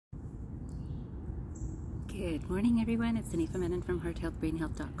Good morning, everyone. It's Denise Menon from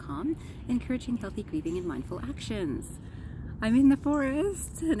hearthealthbrainhealth.com, encouraging healthy grieving and mindful actions. I'm in the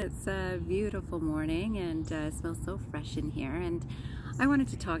forest, and it's a beautiful morning, and it smells so fresh in here. And I wanted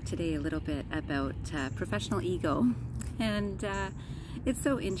to talk today a little bit about professional ego. And it's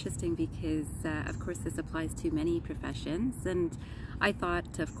so interesting because, of course, this applies to many professions. And I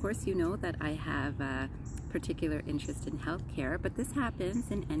thought, of course, you know that I have a particular interest in healthcare, but this happens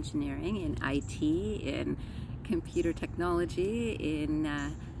in engineering, in IT, in computer technology, in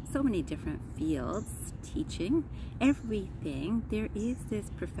so many different fields, teaching, everything. There is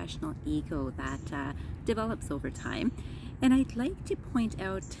this professional ego that develops over time. And I'd like to point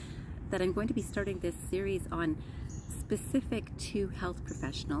out that I'm going to be starting this series on specific to health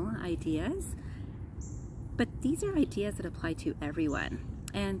professional ideas, but these are ideas that apply to everyone.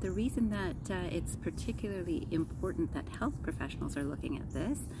 And the reason that it's particularly important that health professionals are looking at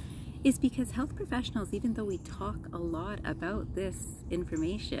this is because health professionals, even though we talk a lot about this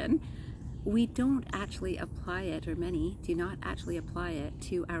information, we don't actually apply it, or many do not actually apply it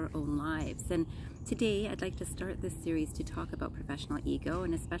to our own lives. And today I'd like to start this series to talk about professional ego,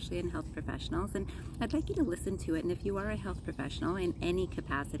 and especially in health professionals. And I'd like you to listen to it. And if you are a health professional in any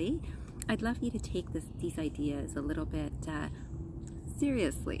capacity, I'd love you to take these ideas a little bit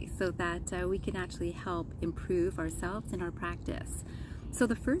seriously, so that we can actually help improve ourselves in our practice. So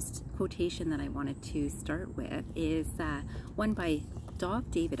the first quotation that I wanted to start with is one by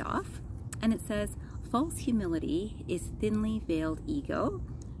Dov Davidoff, and it says, "False humility is thinly veiled ego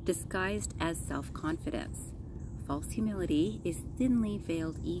disguised as self-confidence." False humility is thinly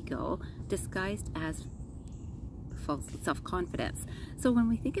veiled ego disguised as false self-confidence. So when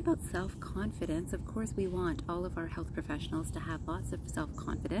we think about self-confidence, of course we want all of our health professionals to have lots of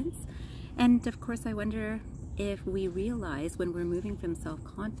self-confidence. And of course I wonder if we realize when we're moving from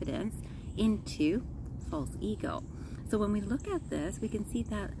self-confidence into false ego. So when we look at this, we can see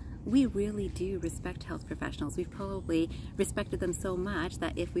that we really do respect health professionals. We've probably respected them so much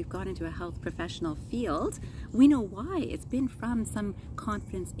that if we've gone into a health professional field, we know why. It's been from some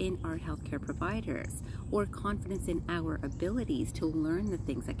confidence in our healthcare providers, or confidence in our abilities to learn the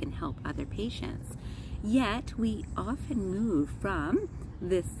things that can help other patients. Yet we often move from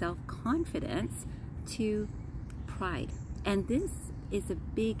this self-confidence to pride. And this is a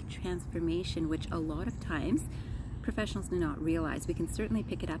big transformation, which a lot of times professionals do not realize. We can certainly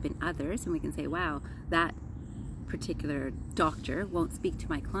pick it up in others, and we can say, wow, that particular doctor won't speak to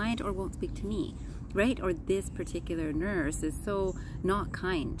my client or won't speak to me, right? Or this particular nurse is so not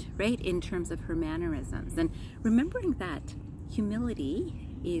kind, right, in terms of her mannerisms. And remembering that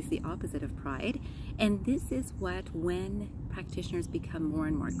humility is the opposite of pride, and this is what, when practitioners become more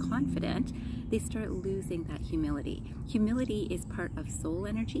and more confident, they start losing that humility. Humility is part of soul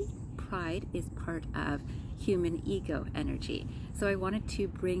energy. Pride is part of human ego energy. So I wanted to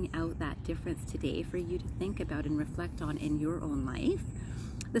bring out that difference today for you to think about and reflect on in your own life.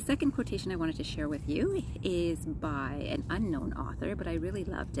 The second quotation I wanted to share with you is by an unknown author, but I really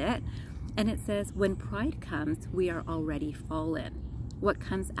loved it. And it says, "When pride comes, we are already fallen. What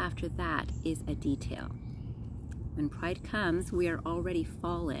comes after that is a detail." When pride comes, we are already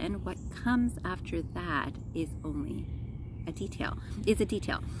fallen. What comes after that is only a detail.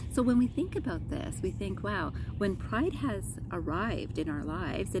 So when we think about this, we think, wow, when pride has arrived in our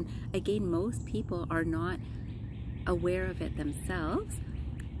lives, and again, most people are not aware of it themselves,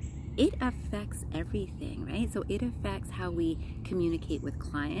 it affects everything, right? So it affects how we communicate with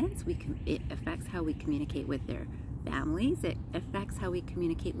clients. It affects how we communicate with their families. It affects how we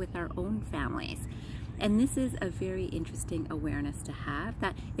communicate with our own families. And this is a very interesting awareness to have,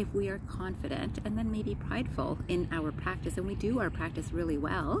 that if we are confident and then maybe prideful in our practice, and we do our practice really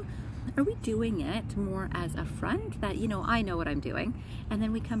well, are we doing it more as a front that, you know, I know what I'm doing, and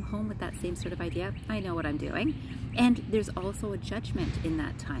then we come home with that same sort of idea, I know what I'm doing, and there's also a judgment in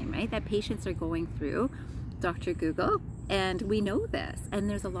that time, right? That patients are going through Dr. Google, and we know this, and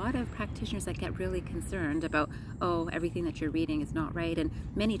there's a lot of practitioners that get really concerned about, oh, everything that you're reading is not right. And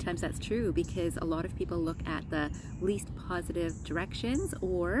many times that's true, because a lot of people look at the least positive directions,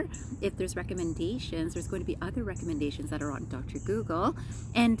 or if there's recommendations, there's going to be other recommendations that are on Dr. Google.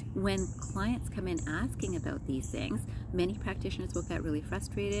 And when clients come in asking about these things, many practitioners will get really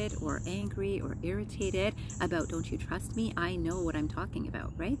frustrated or angry or irritated about, don't you trust me? I know what I'm talking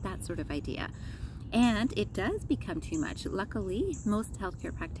about, right? That sort of idea. And it does become too much. Luckily, most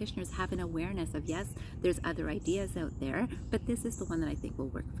healthcare practitioners have an awareness of, yes, there's other ideas out there, but this is the one that I think will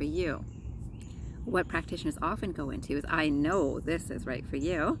work for you. What practitioners often go into is, I know this is right for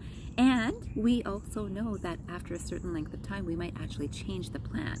you. And we also know that after a certain length of time, we might actually change the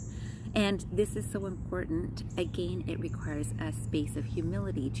plan. And this is so important. Again, it requires a space of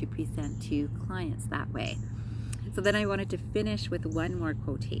humility to present to clients that way. So then I wanted to finish with one more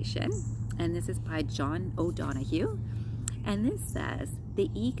quotation, and this is by John O'Donohue. And this says, "The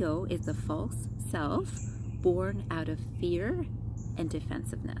ego is the false self born out of fear and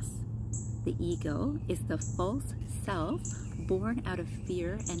defensiveness." The ego is the false self born out of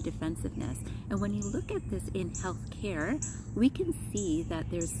fear and defensiveness. And when you look at this in healthcare, we can see that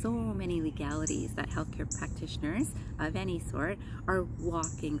there's so many legalities that healthcare practitioners of any sort are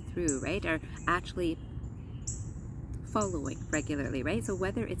walking through, right? Are actually following regularly, right? So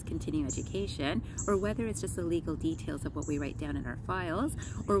whether it's continuing education, or whether it's just the legal details of what we write down in our files,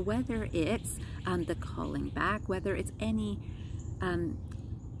 or whether it's the calling back, whether it's any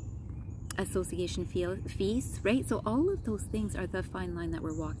association fees, right? So all of those things are the fine line that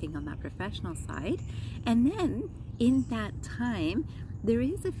we're walking on that professional side. And then in that time, there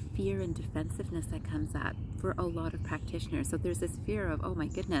is a fear and defensiveness that comes up for a lot of practitioners. So there's this fear of, oh my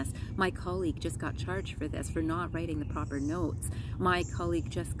goodness, my colleague just got charged for this, for not writing the proper notes. My colleague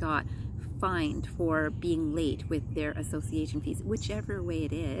just got fined for being late with their association fees. Whichever way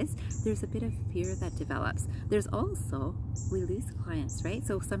it is, there's a bit of fear that develops. There's also, we lose clients, right?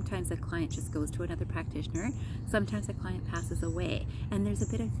 So sometimes a client just goes to another practitioner, sometimes a client passes away, and there's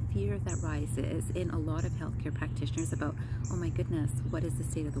a bit of fear that rises in a lot of healthcare practitioners about, oh my goodness, what is the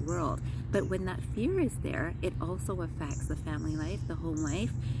state of the world? But when that fear is there, it also affects the family life, the home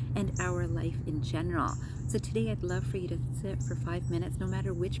life, and our life in general. So today I'd love for you to sit for 5 minutes, no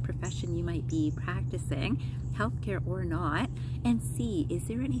matter which profession you might be practicing, healthcare or not, and see, is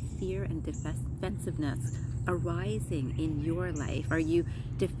there any fear and defensiveness arising in your life? Are you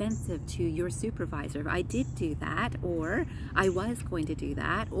defensive to your supervisor? I did do that, or I was going to do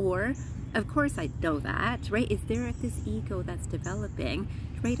that, or of course I know that, right? Is there this ego that's developing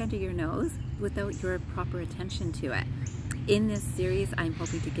right under your nose without your proper attention to it? In this series, I'm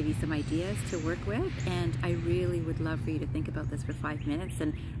hoping to give you some ideas to work with, and I really would love for you to think about this for 5 minutes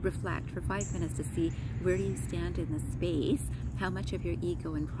and reflect for 5 minutes to see where do you stand in this space, how much of your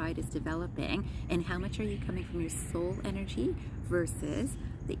ego and pride is developing, and how much are you coming from your soul energy versus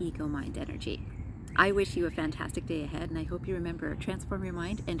the ego mind energy. I wish you a fantastic day ahead, and I hope you remember, transform your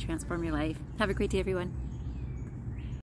mind and transform your life. Have a great day, everyone.